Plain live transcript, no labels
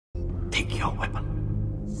Take your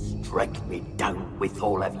weapon. Strike me down with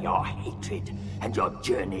all of your hatred, and your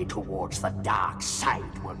journey towards the dark side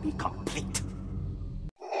will be complete.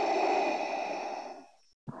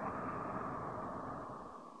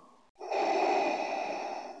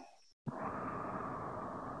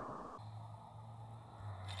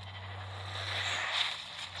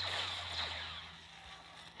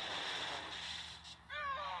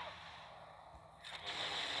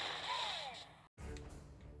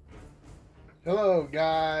 Hello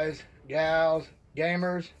guys, gals,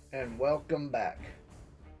 gamers, and welcome back.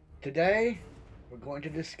 Today, we're going to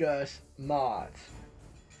discuss mods.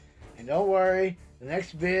 And don't worry, the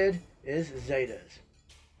next vid is Zetas.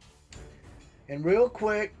 And real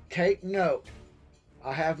quick, take note.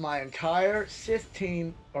 I have my entire Sith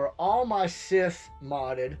team, or all my Sith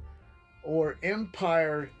modded, or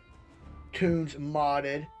Empire tunes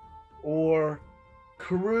modded, or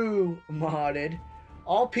KRU modded.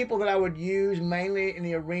 All people that I would use mainly in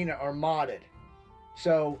the arena are modded.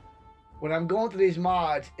 So when I'm going through these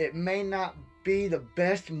mods, it may not be the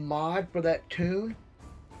best mod for that tune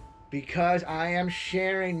because I am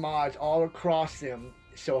sharing mods all across them.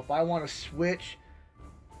 So if I want to switch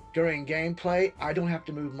during gameplay, I don't have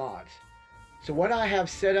to move mods. So what I have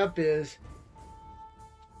set up is,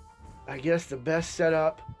 I guess, the best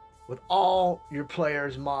setup with all your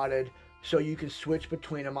players modded so you can switch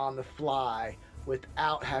between them on the fly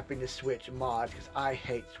without having to switch mods, because I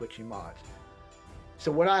hate switching mods.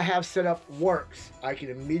 So what I have set up works. I can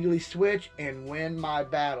immediately switch and win my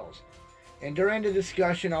battles. And during the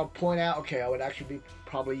discussion, I'll point out, okay, I would actually be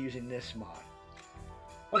probably using this mod.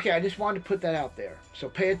 Okay, I just wanted to put that out there. So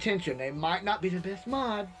pay attention. They might not be the best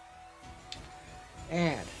mod.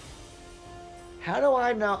 And how do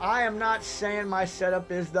I know? I am not saying my setup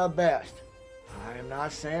is the best. I am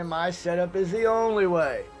not saying my setup is the only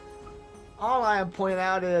way. All I am pointing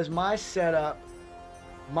out is my setup,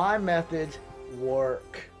 my methods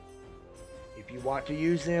work. If you want to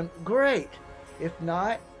use them, great. If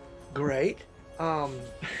not, great.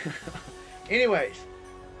 Anyways,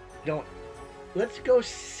 let's go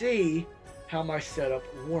see how my setup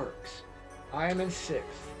works. I am in 6th.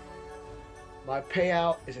 My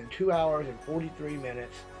payout is in 2 hours and 43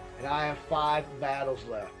 minutes, and I have 5 battles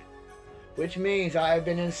left. Which means I have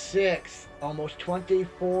been in 6th almost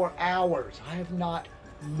 24 hours. I have not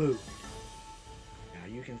moved. Now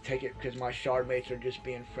you can take it because my shard mates are just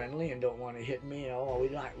being friendly and don't want to hit me. Oh, we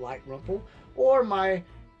like Rumple. Or my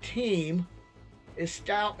team is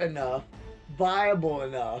stout enough, viable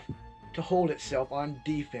enough to hold itself on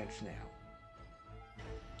defense now.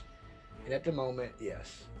 And at the moment,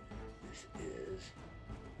 yes,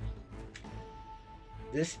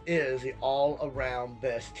 this is the all-around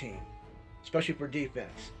best team, especially for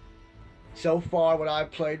defense. So far, what I've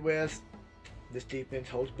played with, this defense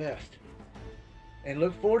holds best. And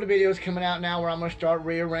look forward to videos coming out now where I'm going to start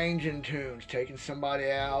rearranging tunes, taking somebody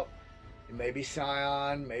out. Maybe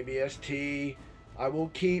Sion, maybe ST.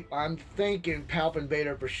 I'm thinking Palp and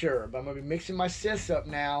Vader for sure. But I'm going to be mixing my Siths up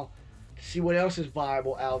now to see what else is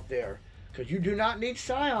viable out there. Because you do not need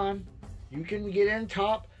Sion. You can get in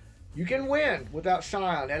top. You can win without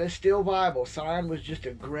Sion. That is still viable. Sion was just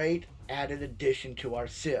a great added addition to our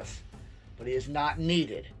Siths. But he is not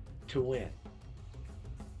needed to win.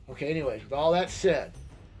 Okay, anyways, with all that said,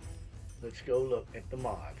 let's go look at the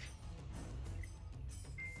mods.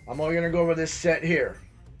 I'm only going to go over this set here.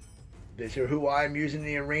 These are who I'm using in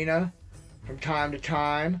the arena from time to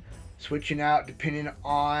time, switching out depending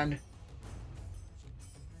on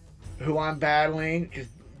who I'm battling, because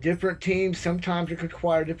different teams sometimes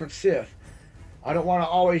require different Sith. I don't want to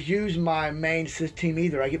always use my main Sith team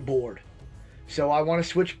either. I get bored. So I want to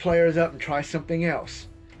switch players up and try something else.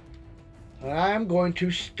 And I'm going to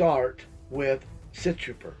start with Sith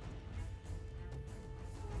Trooper.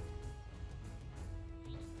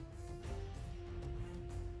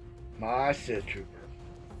 My Sith Trooper.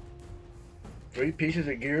 3 pieces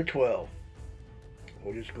of gear 12.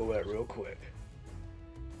 We'll just go at it real quick.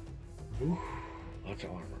 Ooh, lots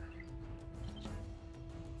of armor.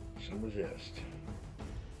 Some resist.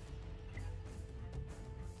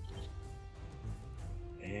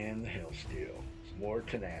 And the Hellsteel. Some more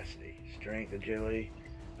tenacity. Strength, agility.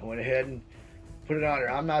 I went ahead and put it on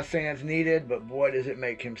there. I'm not saying it's needed, but boy does it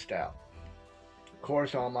make him stout. Of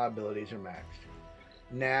course, all my abilities are maxed.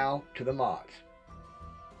 Now to the mods.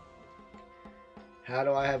 How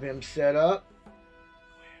do I have him set up?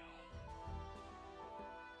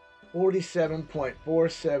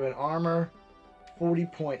 47.47 armor,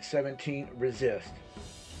 40.17 resist.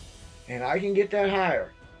 And I can get that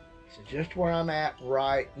higher. So just where I'm at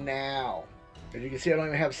right now. As you can see, I don't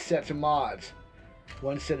even have sets of mods.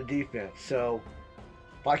 one set of defense. So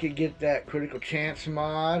if I could get that critical chance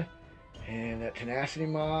mod and that tenacity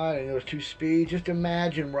mod and those 2 speed, just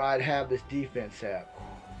imagine where I'd have this defense at. Oh,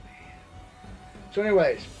 man. So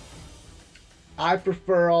anyways, I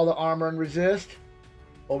prefer all the armor and resist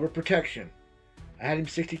over protection. I had him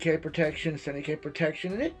 60k protection, 70k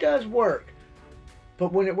protection, and it does work.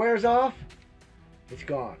 But when it wears off, it's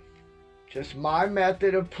gone. Just my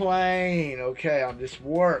method of playing. Okay, this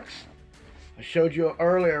works. I showed you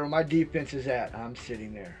earlier where my defense is at. I'm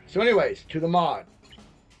sitting there. So anyways, to the mod.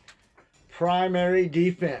 Primary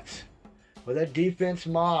defense with a defense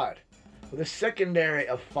mod with a secondary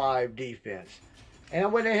of 5 defense. And I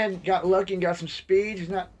went ahead and got lucky and got some speed. It's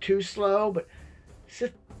not too slow, but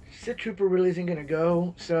Sith Trooper really isn't going to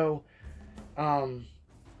go. So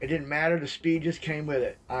it didn't matter. The speed just came with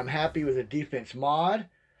it. I'm happy with a defense mod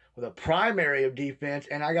with a primary of defense,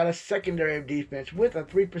 and I got a secondary of defense with a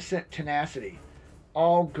 3% tenacity.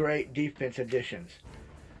 All great defense additions.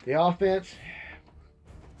 The offense,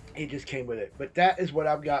 it just came with it. But that is what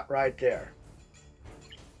I've got right there.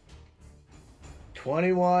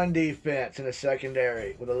 21 defense in a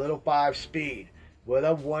secondary with a little 5 speed with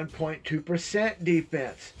a 1.2%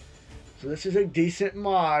 defense. So this is a decent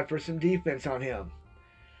mod for some defense on him.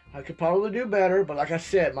 I could probably do better, but like I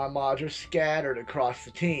said, my mods are scattered across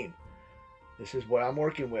the team. This is what I'm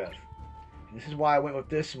working with. And this is why I went with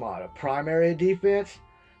this mod. A primary of defense,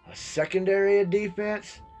 a secondary of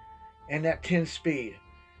defense, and that 10 speed.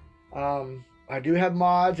 I do have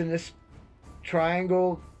mods in this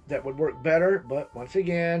triangle that would work better, but once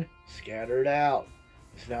again, scattered out.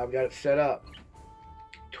 This is how I've got it set up.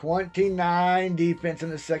 29 defense in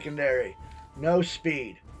the secondary. No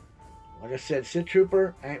speed. Like I said, Sith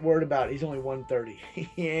Trooper, I ain't worried about it. He's only 130.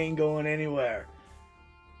 He ain't going anywhere.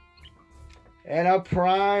 And a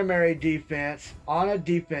primary defense on a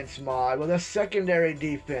defense mod with a secondary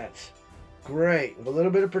defense. Great. With a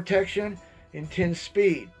little bit of protection and 10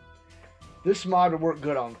 speed. This mod would work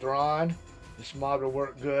good on Thrawn. This mod will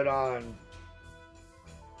work good on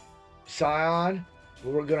Sion.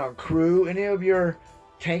 Will work good on KRU. Any of your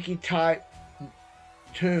tanky type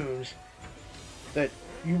tunes that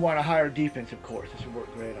you want a higher defense, of course. This would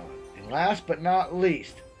work great on. And last but not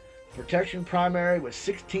least, protection primary with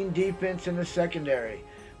 16 defense in the secondary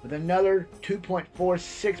with another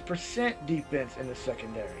 2.46% defense in the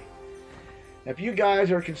secondary. Now, if you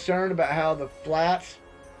guys are concerned about how the flats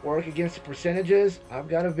work against the percentages, I've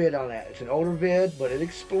got a vid on that. It's an older vid, but it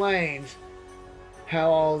explains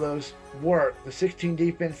how all those work. The 16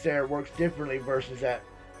 defense there works differently versus that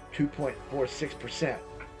 2.46%.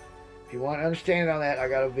 If you want to understand on that, I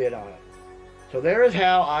got a vid on it. So there is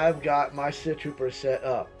how I've got my Sith Trooper set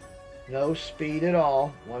up. No speed at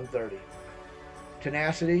all, 130.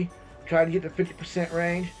 Tenacity, tried to get to 50%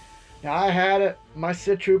 range. Now I had my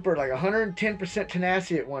Sith Trooper like 110%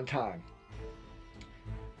 tenacity at one time.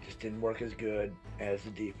 Just didn't work as good as the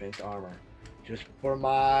defense armor. Just for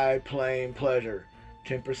my plain pleasure.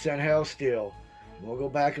 10% hell steal. We'll go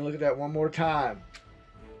back and look at that one more time.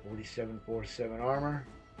 47.47 armor,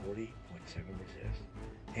 40.7 resist.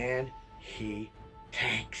 And he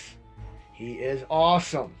tanks. He is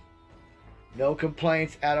awesome. No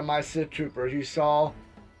complaints out of my Sith Trooper. As you saw,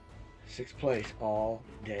 6th place all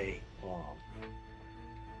day long.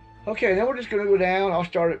 Okay, then we're just going to go down. I'll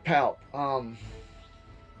start at Palp.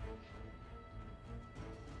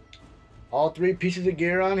 All 3 pieces of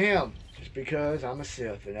gear on him. Just because I'm a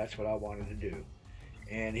Sith and that's what I wanted to do.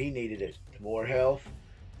 And he needed it. The more health,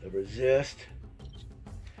 the resist.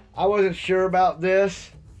 I wasn't sure about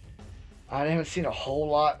this. I haven't seen a whole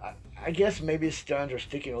lot. I guess maybe his stuns are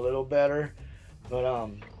sticking a little better. But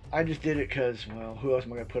I just did it because, well, who else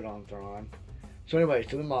am I going to put on Thrawn? So anyways,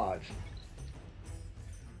 to the mods.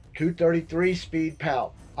 233 speed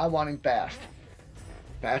Palp. I want him fast.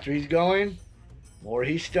 The faster he's going, the more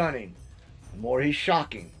he's stunning. The more he's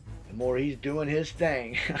shocking. The more he's doing his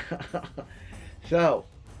thing. So,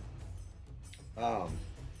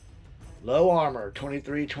 low armor,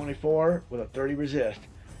 23-24 with a 30 resist.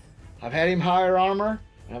 I've had him higher armor,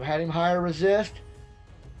 and I've had him higher resist,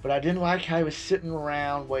 but I didn't like how he was sitting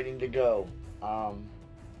around waiting to go.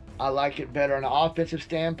 I like it better on an offensive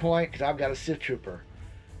standpoint because I've got a Sith Trooper.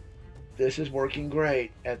 This is working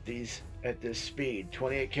great at this speed.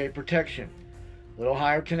 28k protection, a little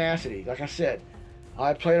higher tenacity. Like I said,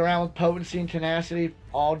 I played around with potency and tenacity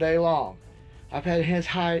all day long. I've had his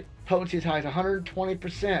high potency as high as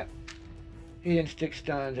 120%. He didn't stick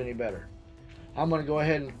stuns any better. I'm going to go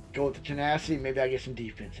ahead and go with the tenacity. Maybe I get some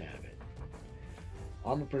defense out of it.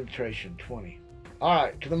 Armor penetration, 20.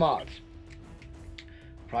 Alright, to the mods.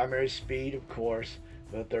 Primary speed, of course,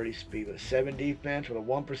 with a 30 speed, with a 7 defense, with a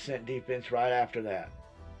 1% defense right after that.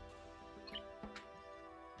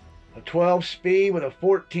 A 12 speed with a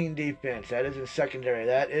 14 defense. That is in secondary.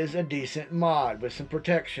 That is a decent mod with some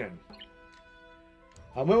protection.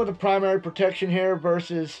 I went with the primary protection here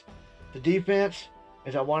versus the defense,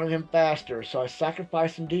 as I wanted him faster. So I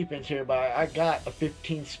sacrificed some defense here, but I got a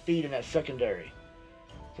 15 speed in that secondary.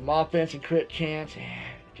 Some offense and crit chance.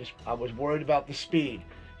 I was worried about the speed.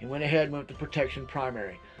 He went ahead and went with the protection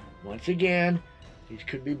primary. Once again, these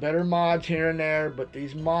could be better mods here and there, but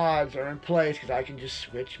these mods are in place because I can just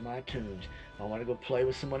switch my tunes. If I want to go play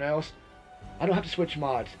with someone else, I don't have to switch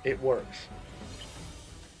mods. It works.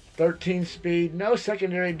 13 speed, no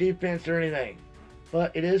secondary defense or anything.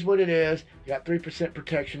 But it is what it is. Got 3%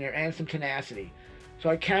 protection here and some tenacity. So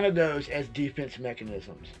I counted those as defense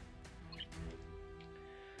mechanisms.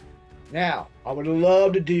 Now, I would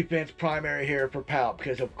love the defense primary here for Palp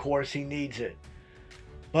because of course he needs it.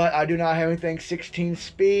 But I do not have anything 16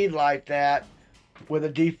 speed like that with a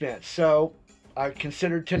defense. So I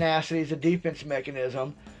considered tenacity as a defense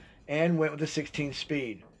mechanism and went with the 16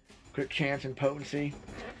 speed. Crit chance and potency.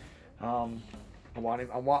 I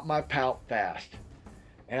want my Palp fast.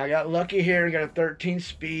 And I got lucky here and got a 13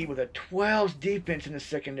 speed with a 12 defense in the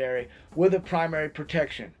secondary with a primary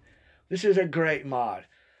protection. This is a great mod.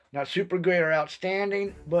 Not super great or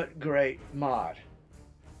outstanding, but great mod.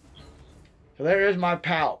 So there is my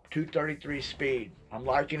Palp, 233 speed. I'm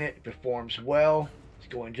liking it. It performs well. It's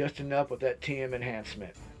going just enough with that TM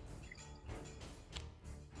enhancement.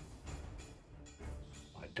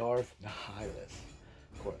 My Darth Nihilus.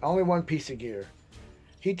 Of course, only one piece of gear.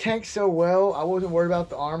 He tanks so well, I wasn't worried about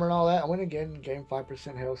the armor and all that. I went again and gained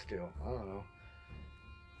 5% health still. I don't know.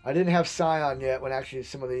 I didn't have Sion yet when actually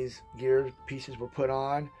some of these gear pieces were put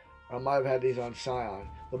on. I might have had these on Sion.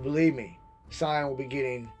 But believe me, Sion will be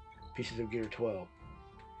getting pieces of gear 12.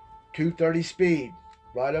 230 speed.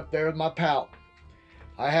 Right up there with my Palp.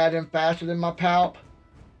 I had him faster than my Palp.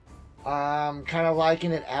 I'm kind of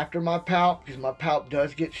liking it after my Palp because my Palp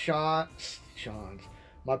does get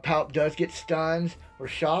my Palp does get stuns or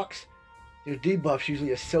shocks. There's debuffs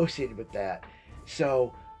usually associated with that.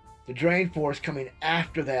 So the Drain Force coming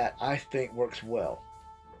after that I think works well.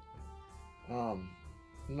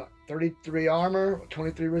 33 armor,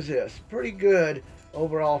 23 resist. Pretty good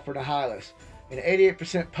overall for Nihilus. And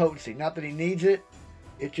 88% potency. Not that he needs it.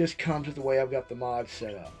 It just comes with the way I've got the mod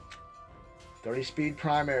set up. 30 speed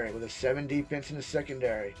primary with a 7 defense in the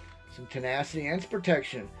secondary. Some tenacity and some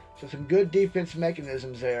protection. So some good defense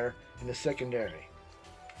mechanisms there in the secondary.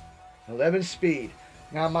 11 speed.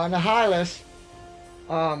 Now my Nihilus,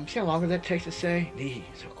 see how long that takes to say?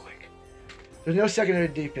 So quick. There's no secondary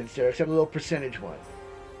defense there except a little percentage one.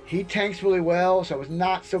 He tanks really well, so I was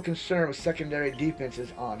not so concerned with secondary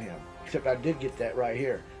defenses on him. Except I did get that right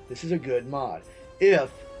here. This is a good mod.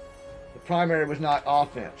 If the primary was not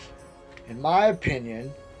offense. In my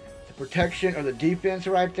opinion, the protection or the defense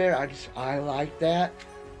right there, I like that.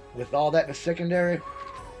 With all that in the secondary.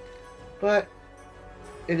 But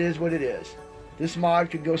it is what it is. This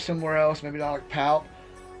mod could go somewhere else, maybe not like Palp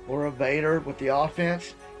or a Vader with the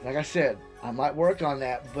offense. Like I said, I might work on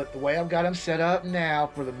that, but the way I've got him set up now,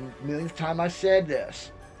 for the millionth time I said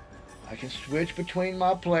this, I can switch between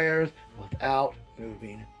my players without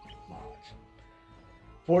moving mods.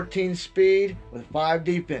 14 speed with 5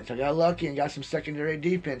 defense. I got lucky and got some secondary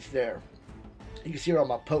defense there. You can see where all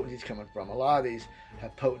my potency's coming from. A lot of these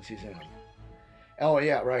have potencies in them. Oh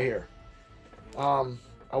yeah, right here.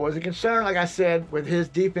 I wasn't concerned, like I said, with his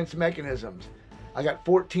defense mechanisms. I got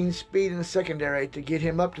 14 speed in the secondary to get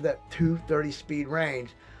him up to that 230 speed range.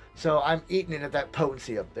 So I'm eating it at that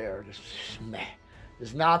potency up there. Just meh.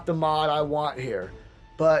 It's not the mod I want here.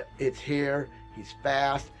 But it's here. He's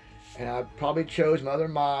fast. And I probably chose my other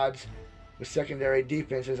mods with secondary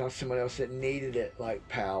defenses on someone else that needed it, like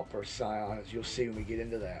Palp or Sion, as you'll see when we get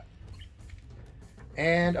into that.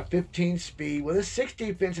 And a 15 speed with a 6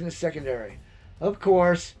 defense in the secondary. Of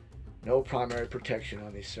course, no primary protection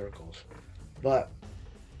on these circles. But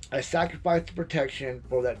I sacrificed the protection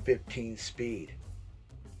for that 15 speed.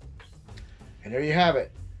 And there you have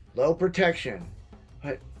it. Low protection.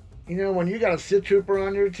 But, you know, when you got a Sith Trooper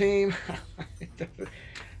on your team,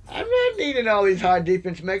 I'm not needing all these high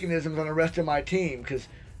defense mechanisms on the rest of my team, because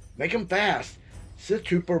make them fast. Sith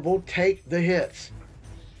Trooper will take the hits.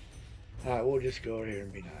 Alright, we'll just go over here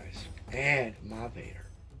and be nice. And my Vader.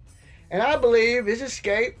 And I believe his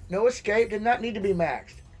escape, no escape, did not need to be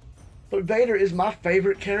maxed. But Vader is my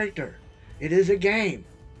favorite character. It is a game.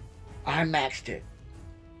 I maxed it.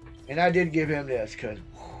 And I did give him this because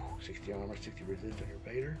 60 armor, 60 resist under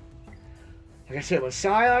Vader. Like I said, when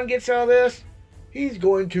Sion gets all this, he's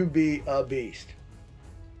going to be a beast.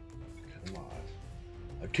 Come on.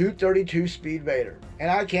 A 232 speed Vader.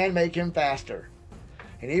 And I can make him faster.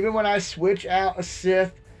 And even when I switch out a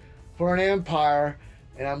Sith for an Empire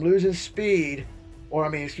and I'm losing speed, or I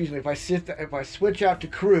mean, excuse me, if I switch out to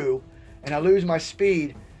KRU and I lose my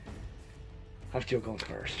speed, I'm still going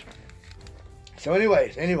first. So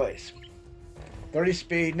anyways, 30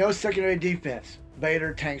 speed, no secondary defense.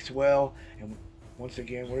 Vader tanks well, and once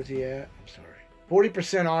again, where's he at? I'm sorry.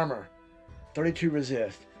 40% armor, 32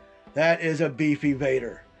 resist. That is a beefy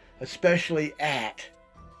Vader, especially at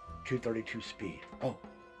 232 speed. Oh,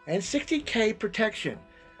 and 60k protection.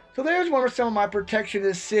 So there's where some of my protection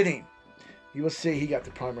is sitting. You will see he got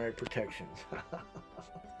the primary protections.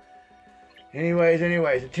 anyways,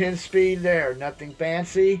 a 10 speed there, nothing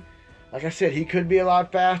fancy. Like I said, he could be a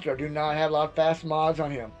lot faster. I do not have a lot of fast mods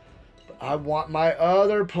on him. But I want my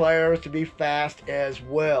other players to be fast as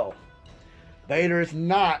well. Vader is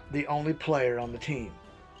not the only player on the team.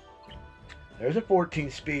 There's a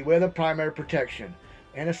 14 speed with a primary protection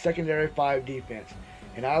and a secondary 5 defense.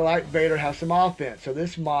 And I like Vader has some offense. So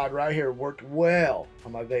this mod right here worked well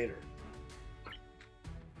on my Vader.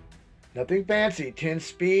 Nothing fancy. 10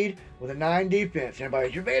 speed with a 9 defense.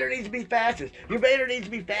 Everybody, your Vader needs to be fastest. Your Vader needs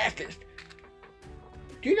to be fastest.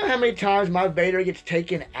 Do you know how many times my Vader gets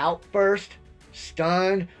taken out first?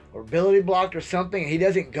 Stunned or ability blocked or something and he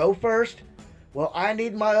doesn't go first? Well, I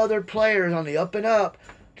need my other players on the up and up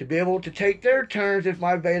to be able to take their turns if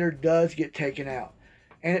my Vader does get taken out.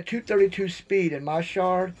 And at 232 speed in my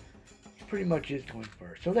shard, he pretty much is going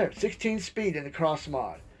first. So there, 16 speed in the cross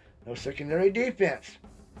mod. No secondary defense.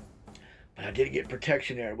 But I did get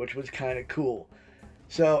protection there, which was kind of cool.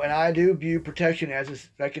 So, and I do view protection as a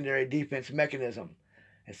secondary defense mechanism.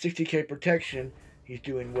 At 60k protection, he's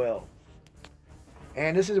doing well.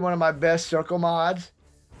 And this is one of my best circle mods.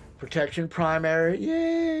 Protection primary,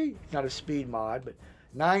 yay! It's not a speed mod, but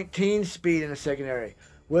 19 speed in the secondary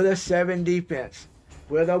with a 7 defense,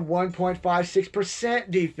 with a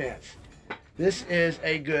 1.56% defense. This is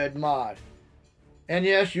a good mod. And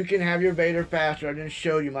yes, you can have your Vader faster. I didn't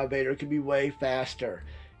show you my Vader. It could be way faster.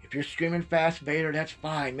 If you're screaming fast Vader, that's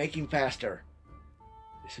fine. Make him faster.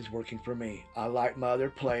 This is working for me. I like my other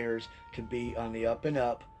players to be on the up and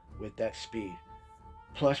up with that speed.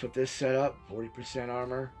 Plus with this setup, 40%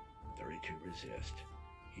 armor, 32 resist.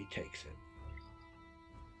 He takes it.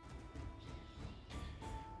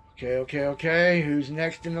 Okay. Who's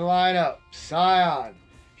next in the lineup? Sion.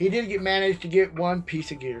 He did manage to get one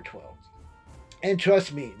piece of gear 12. And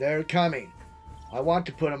trust me, they're coming. I want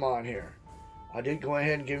to put them on here. I did go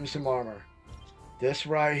ahead and give him some armor. This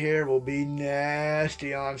right here will be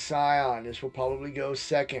nasty on Sion. This will probably go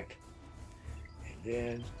second. And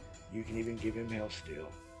then you can even give him health steal.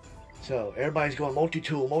 So everybody's going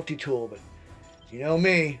multi-tool, but you know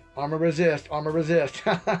me, armor resist.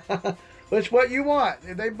 But it's what you want.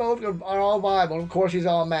 They both are all viable. Of course, he's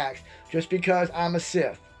all maxed. Just because I'm a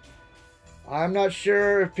Sith. I'm not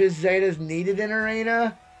sure if his Zeta's needed in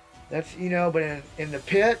Arena. That's, you know, but in the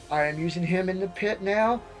pit, I am using him in the pit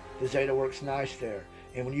now. The Zeta works nice there.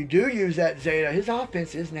 And when you do use that Zeta, his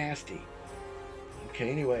offense is nasty. Okay,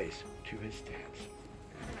 anyways, to his stats.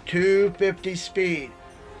 250 speed.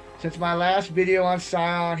 Since my last video on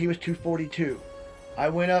Sion, he was 242. I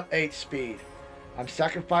went up 8 speed. I'm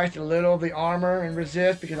sacrificed a little of the armor and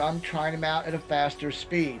resist because I'm trying him out at a faster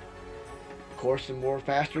speed. Of course, the more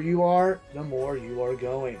faster you are, the more you are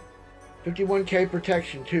going. 51k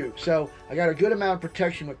protection too. So I got a good amount of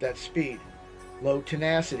protection with that speed. Low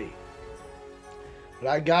tenacity. But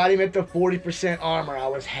I got him at the 40% armor. I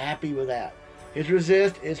was happy with that. His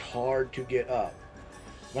resist is hard to get up.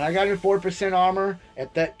 When I got him 4% armor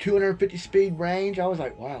at that 250 speed range, I was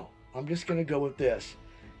like, wow, I'm just going to go with this.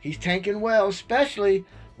 He's tanking well, especially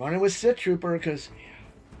running with Sith Trooper, because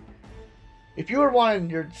if you were wanting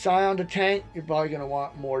your Sion to tank, you're probably going to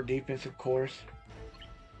want more defense, of course.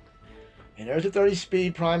 And there's a 30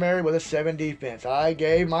 speed primary with a 7 defense. I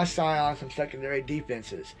gave my Sion some secondary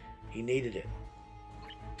defenses. He needed it.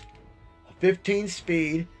 A 15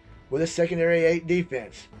 speed with a secondary 8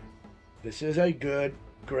 defense. This is a good,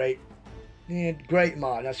 great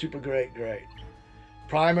mod. Not super great.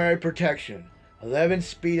 Primary protection. 11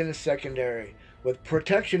 speed in the secondary. With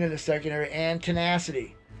protection in the secondary and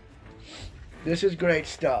tenacity. This is great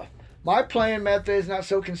stuff. My playing method is not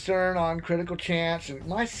so concerned on critical chance. And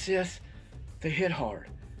my Sith, they hit hard.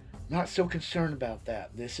 Not so concerned about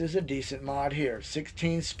that. This is a decent mod here.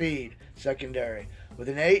 16 speed secondary. With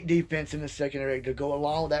an 8 defense in the secondary to go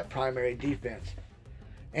along with that primary defense.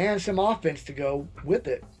 And some offense to go with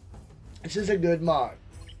it. This is a good mod.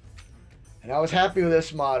 And I was happy with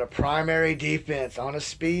this mod, a primary defense on a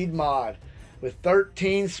speed mod with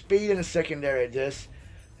 13 speed in the secondary. This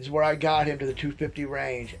is where I got him to the 250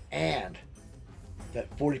 range and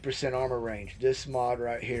that 40% armor range. This mod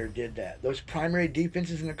right here did that. Those primary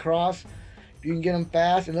defenses in the cross, if you can get them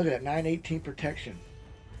fast, and look at that, 918 protection.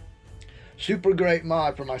 Super great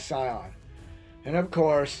mod for my Sion. And of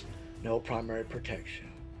course, no primary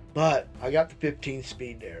protection. But I got the 15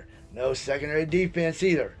 speed there. No secondary defense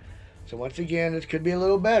either. So once again, this could be a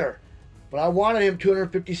little better. But I wanted him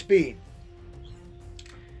 250 speed.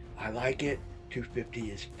 I like it.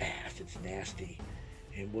 250 is fast. It's nasty.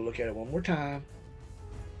 And we'll look at it one more time.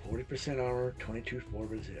 40% armor, 22 4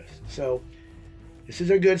 resist. So this is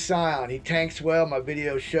a good Sion. He tanks well. My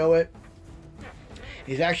videos show it.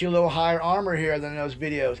 He's actually a little higher armor here than those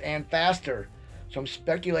videos and faster. So I'm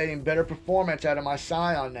speculating better performance out of my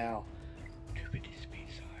Sion now. 250 speed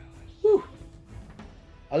Sion. Woo!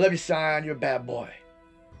 I love you, Sion. You're a bad boy.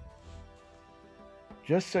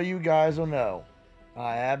 Just so you guys will know,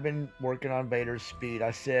 I have been working on Vader's speed.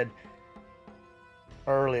 I said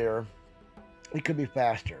earlier it could be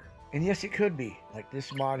faster. And yes, it could be. Like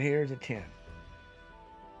this mod here is a 10.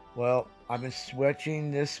 Well, I've been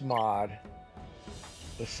switching this mod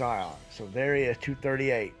with Sion. So there he is,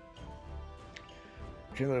 238.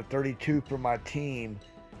 Another 32 for my team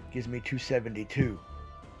gives me 272.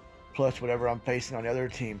 Plus whatever I'm facing on the other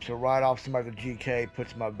team. So right off somebody with GK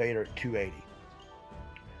puts my Vader at 280.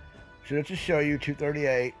 So let's just show you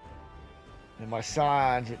 238. And my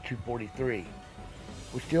Sion's at 243.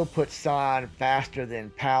 We still put Sion faster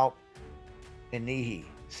than Palp and Nihi.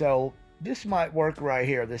 So this might work right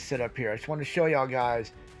here, this setup here. I just wanted to show y'all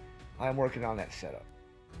guys I'm working on that setup.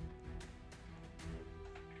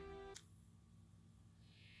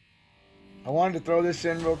 I wanted to throw this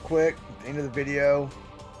in real quick at the end of the video.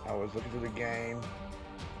 I was looking through the game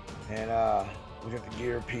and looking at the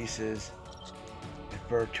gear pieces. And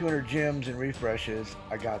for 200 gems and refreshes,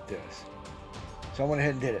 I got this. So I went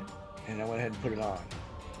ahead and did it. And I went ahead and put it on.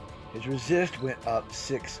 His resist went up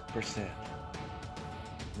 6%.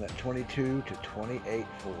 From that 22 to 28.4.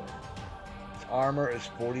 His armor is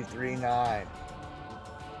 43.9.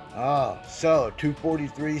 So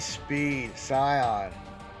 243 speed, Sion.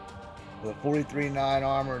 With a 43.9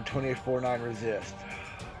 armor and 28.49 resist.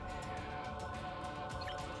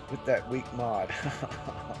 With that weak mod.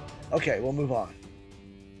 Okay, we'll move on.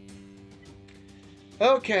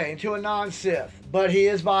 Okay, into a non-Sith. But he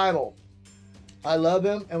is viable. I love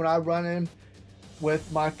him, and when I run him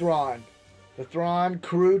with my Thrawn. The Thrawn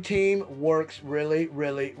crew team works really,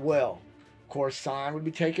 really well. Of course, Sion would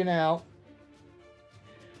be taken out.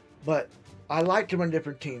 But I like to run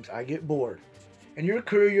different teams. I get bored. And your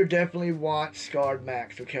crew, you definitely want Scarred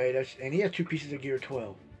Max, okay? And he has 2 pieces of gear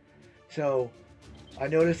 12. So, I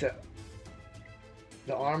noticed that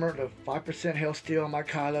the armor, the 5% Hail Steel on my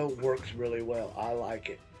Kylo works really well. I like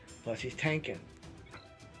it. Plus, he's tanking.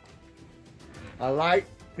 I like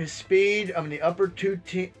his speed. I'm in the upper 2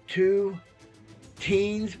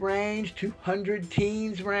 teens range, 200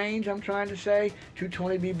 teens range, I'm trying to say.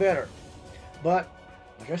 220 be better. But,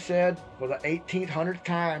 like I said, for the 18th, 100th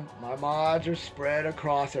time, my mods are spread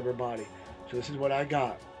across everybody. So this is what I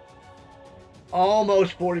got.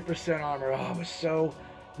 Almost 40% armor. Oh, it was so...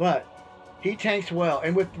 But he tanks well.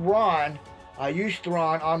 And with Thrawn, I use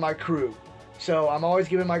Thrawn on my crew. So I'm always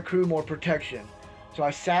giving my crew more protection. So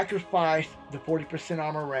I sacrificed the 40%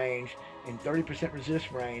 armor range and 30%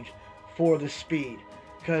 resist range for the speed.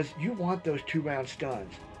 Because you want those 2-round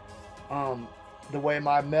stuns. The way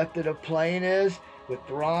my method of playing is... with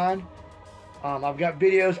Thrawn, I've got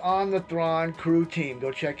videos on the Thrawn crew team.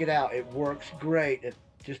 Go check it out. It works great. It's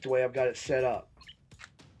just the way I've got it set up.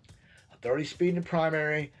 30 speed in the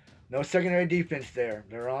primary. No secondary defense there.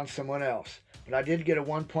 They're on someone else. But I did get a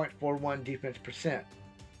 1.41 defense percent.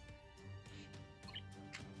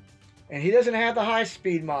 And he doesn't have the high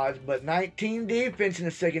speed mods, but 19 defense in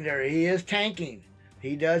the secondary. He is tanking.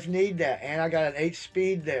 He does need that. And I got an 8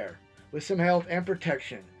 speed there with some health and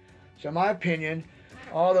protection. So in my opinion,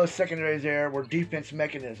 all those secondaries there were defense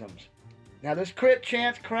mechanisms. Now this crit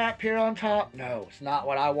chance crap here on top, no, it's not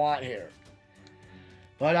what I want here.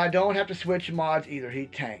 But I don't have to switch mods either, he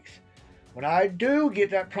tanks. When I do get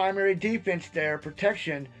that primary defense there,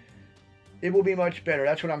 protection, it will be much better.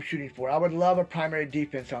 That's what I'm shooting for. I would love a primary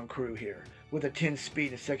defense on crew here with a 10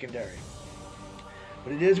 speed and secondary.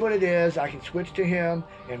 But it is what it is. I can switch to him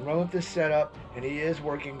and run with this setup, and he is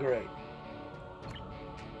working great.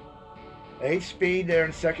 8 speed there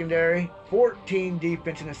in secondary, 14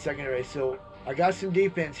 defense in the secondary. So I got some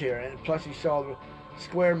defense here, and plus you saw the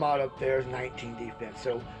square mod up there is 19 defense.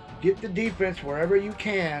 So get the defense wherever you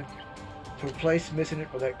can to replace missing it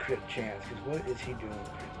for that crit chance. Because what is he doing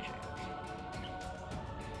with crit chance?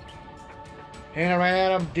 And I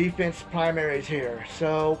ran out of defense primaries here.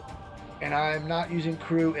 So, and I'm not using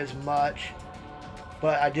crew as much.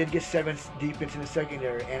 But I did get 7 defense in the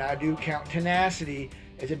secondary. And I do count tenacity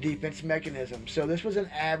as a defense mechanism. So this was an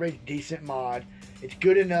average, decent mod. It's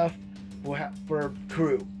good enough for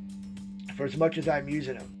crew. For as much as I'm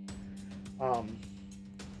using them.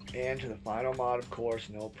 And to the final mod, of course,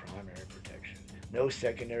 no primary protection. No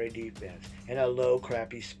secondary defense. And a low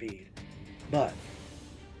crappy speed. But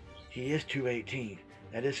he is 218.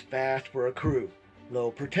 That is fast for a crew. Low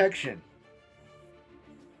protection.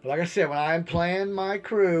 But like I said, when I'm playing my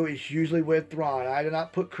crew, it's usually with Thrawn. I do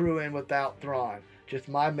not put crew in without Thrawn. Just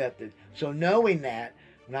my method. So knowing that,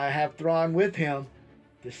 when I have Thrawn with him,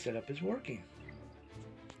 this setup is working.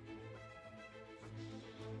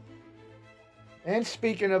 And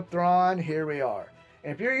speaking of Thrawn, here we are.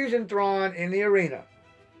 And if you're using Thrawn in the arena,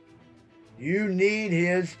 you need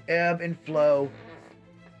his ebb and flow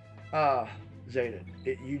Zeta.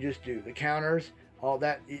 You just do. The counters, all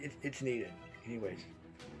that, it's needed. Anyways.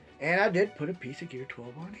 And I did put a piece of Gear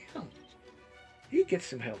 12 on him. He gets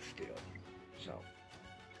some health still. So,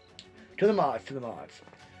 to the mods.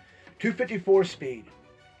 254 speed.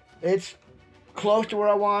 It's close to where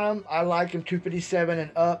I want him. I like him 257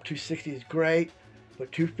 and up. 260 is great.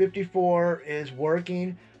 But 254 is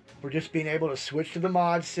working for just being able to switch to the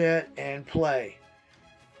mod set and play.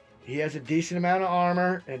 He has a decent amount of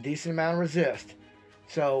armor and a decent amount of resist.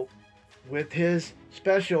 So with his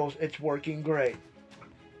specials, it's working great.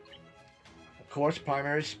 Of course,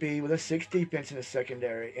 primary speed with a 6 defense in the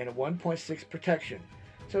secondary and a 1.6 protection.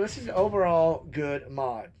 So this is an overall good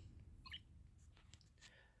mod.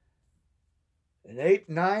 An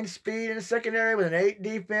 9 speed in the secondary with an 8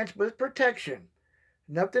 defense with protection.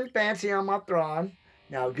 Nothing fancy on my Thrawn.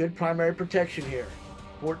 Now good primary protection here.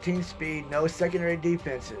 14 speed, no secondary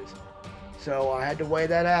defenses. So I had to weigh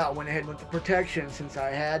that out. Went ahead with the protection since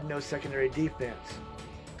I had no secondary defense.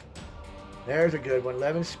 There's a good one.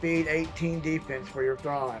 11 speed, 18 defense for your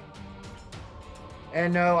Thrawn.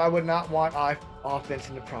 And no, I would not want offense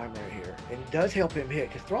in the primary here. And it does help him hit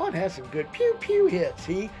because Thrawn has some good pew-pew hits.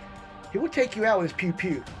 He will take you out with his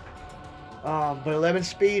pew-pew. But 11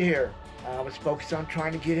 speed here. I was focused on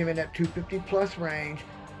trying to get him in that 250 plus range.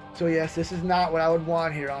 So yes, this is not what I would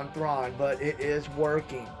want here on Thrawn, but it is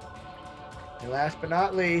working. And last but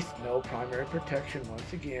not least, no primary protection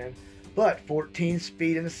once again, but 14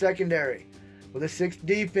 speed in the secondary with a 6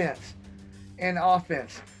 defense and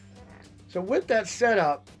offense. So with that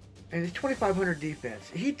setup and his 2500 defense,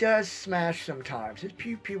 he does smash sometimes. His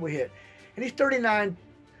pew-pew will hit. And he's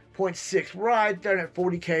 39.6, right there at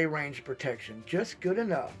 40k range protection. Just good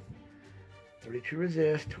enough. 32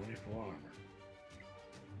 resist, 24 armor.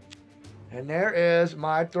 And there is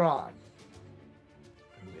my Thrawn.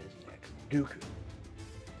 Who is next? Dooku.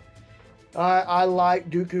 I like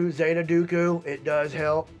Dooku, Zeta Dooku. It does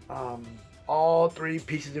help. All 3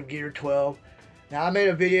 pieces of Gear 12. Now I made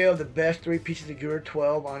a video of the best 3 pieces of Gear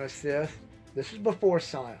 12 on a Sith. This is before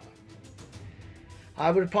Sion.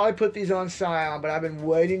 I would probably put these on Sion, but I've been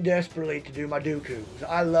waiting desperately to do my Dooku.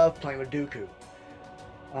 I love playing with Dooku.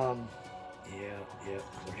 Yeah.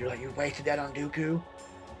 You're like, you wasted that on Dooku?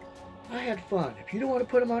 I had fun. If you don't want to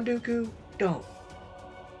put him on Dooku, don't.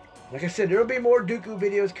 Like I said, there will be more Dooku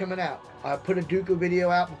videos coming out. I put a Dooku video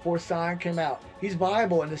out before Sion came out. He's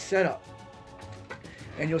viable in this setup.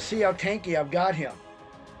 And you'll see how tanky I've got him.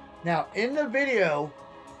 Now, in the video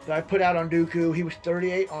that I put out on Dooku, he was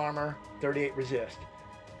 38 armor, 38 resist.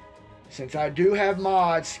 Since I do have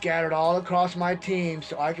mods scattered all across my team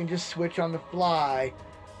so I can just switch on the fly,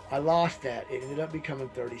 I lost that. It ended up becoming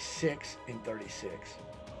 36 and 36.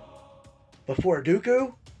 But for a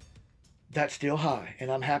Dooku, that's still high.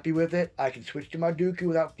 And I'm happy with it. I can switch to my Dooku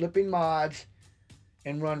without flipping mods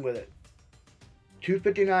and run with it.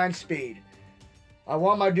 259 speed. I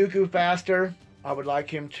want my Dooku faster. I would like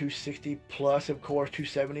him 260 plus, of course,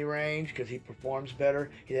 270 range because he performs better.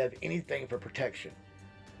 He doesn't have anything for protection.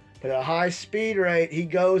 But at a high speed rate, he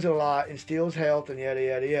goes a lot and steals health and yada,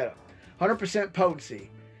 yada, yada. 100% potency.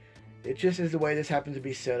 It just is the way this happens to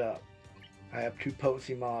be set up. I have 2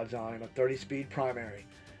 potency mods on him, a 30 speed primary.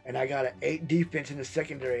 And I got an 8 defense in the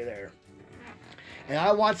secondary there. And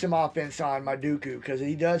I want some offense on my Dooku because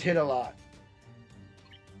he does hit a lot.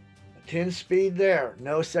 10 speed there.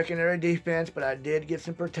 No secondary defense, but I did get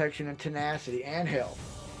some protection and tenacity and health.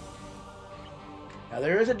 Now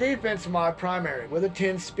there is a defense mod primary with a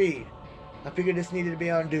 10 speed. I figured this needed to be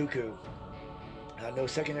on Dooku. No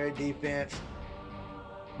secondary defense.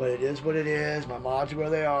 But it is what it is. My mods are where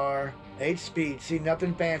they are. 8 speed. See,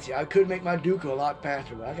 nothing fancy. I could make my Dooku a lot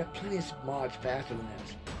faster, but I got plenty of mods faster than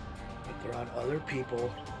this. But they're on other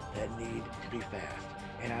people that need to be fast.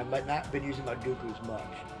 And I might not been using my Dooku as much.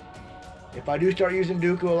 If I do start using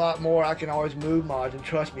Dooku a lot more, I can always move mods. And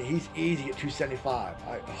trust me, he's easy at 275.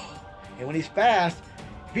 And when he's fast,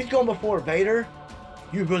 if he's going before Vader,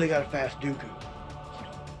 you really got a fast Dooku.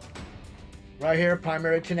 Right here,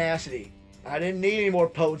 primary tenacity. I didn't need any more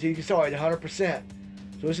potency. You saw it, 100%.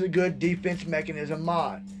 So this is a good defense mechanism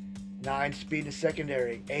mod. 9 speed in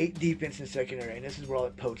secondary, 8 defense in secondary, and this is where all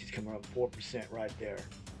that potency's coming up, 4% right there.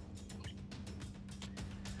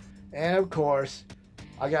 And of course,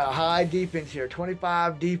 I got a high defense here,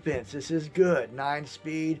 25 defense. This is good, 9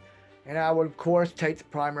 speed, and I would of course take the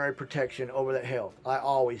primary protection over that health. I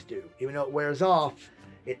always do. Even though it wears off,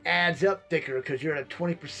 it adds up thicker because you're at a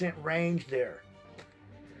 20% range there.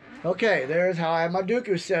 Okay, there's how I have my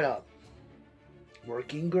Dooku set up.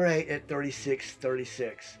 Working great at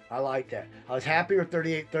 36-36. I like that. I was happy with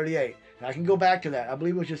 38-38. And I can go back to that. I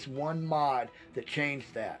believe it was just one mod that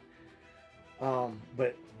changed that.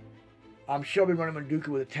 But I'm sure I'll be running my Dooku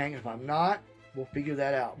with a tank. If I'm not, we'll figure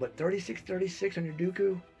that out. But 36-36 on your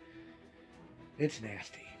Dooku, it's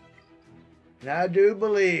nasty. And I do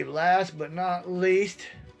believe, last but not least,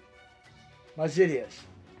 my Zidious.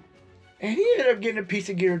 And he ended up getting a piece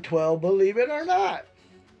of gear 12, believe it or not.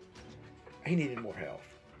 He needed more health.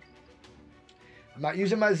 I'm not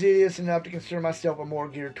using my Zidious enough to concern myself with more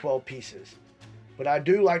gear 12 pieces. But I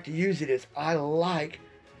do like to use it as I like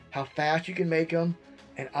how fast you can make them,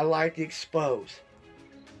 and I like the expose.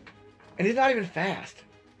 And he's not even fast.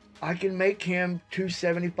 I can make him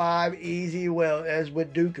 275 easy, well, as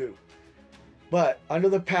with Dooku. But under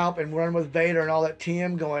the palp and running with Vader and all that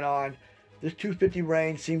TM going on, this 250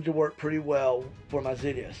 range seems to work pretty well for my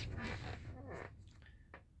Zidious.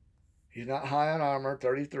 He's not high on armor,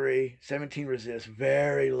 33, 17 resist,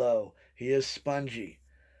 very low. He is spongy.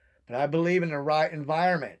 But I believe in the right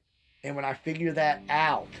environment. And when I figure that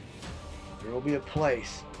out, there will be a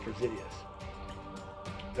place for Zidious.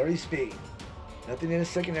 30 speed. Nothing in the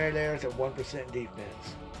secondary there. It's at 1%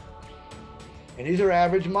 defense. And these are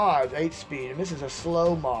average mods, 8 speed. And this is a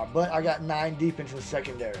slow mod, but I got 9 defense in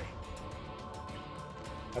secondary.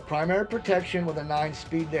 A primary protection with a 9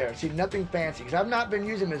 speed there. See, nothing fancy, because I've not been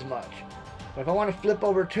using him as much. But if I want to flip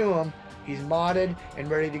over to him, he's modded and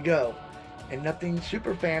ready to go. And nothing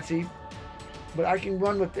super fancy, but I can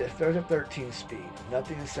run with this. There's a 13 speed.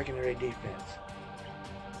 Nothing in secondary defense.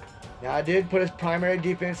 Now, I did put his primary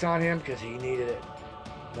defense on him because he needed it.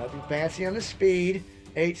 Nothing fancy on the speed,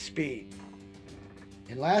 8 speed.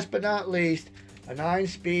 And last but not least, a 9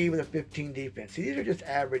 speed with a 15 defense. See, these are just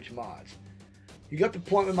average mods. You got the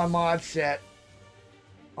point with my mod set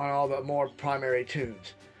on all the more primary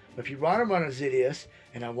tunes. But if you want to run a Zidious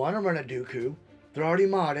and I want to run a Dooku, they're already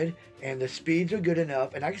modded and the speeds are good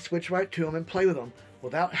enough and I can switch right to them and play with them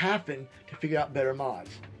without having to figure out better mods.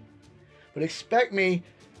 But expect me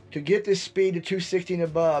to get this speed to 260 and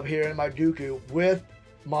above here in my Dooku with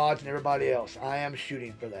mods and everybody else. I am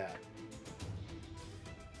shooting for that.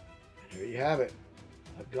 And there you have it.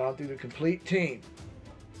 I've gone through the complete team.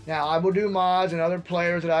 Now, I will do mods and other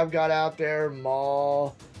players that I've got out there,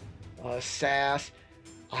 Maul, Sass.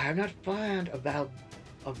 I have not found about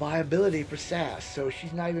a viability for Sass, so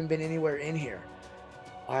she's not even been anywhere in here.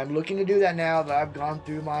 I'm looking to do that now that I've gone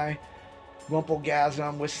through my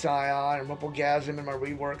Rumplegasm with Sion and Rumplegasm and my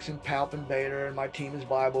reworks and Palp and Vader, and my team is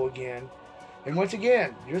viable again. And once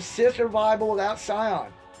again, your Sith are viable without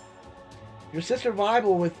Sion. Your Sith are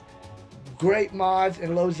viable with great mods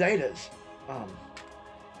and low Zetas.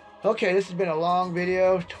 Okay, this has been a long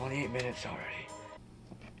video, 28 minutes already.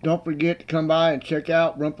 Don't forget to come by and check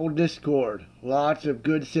out Rumple Discord. Lots of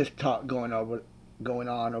good Sith talk going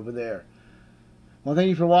on over there. Well, thank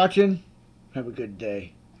you for watching. Have a good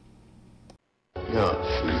day. Your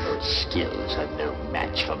feeble skills are no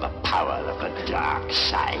match for the power of the dark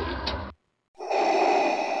side.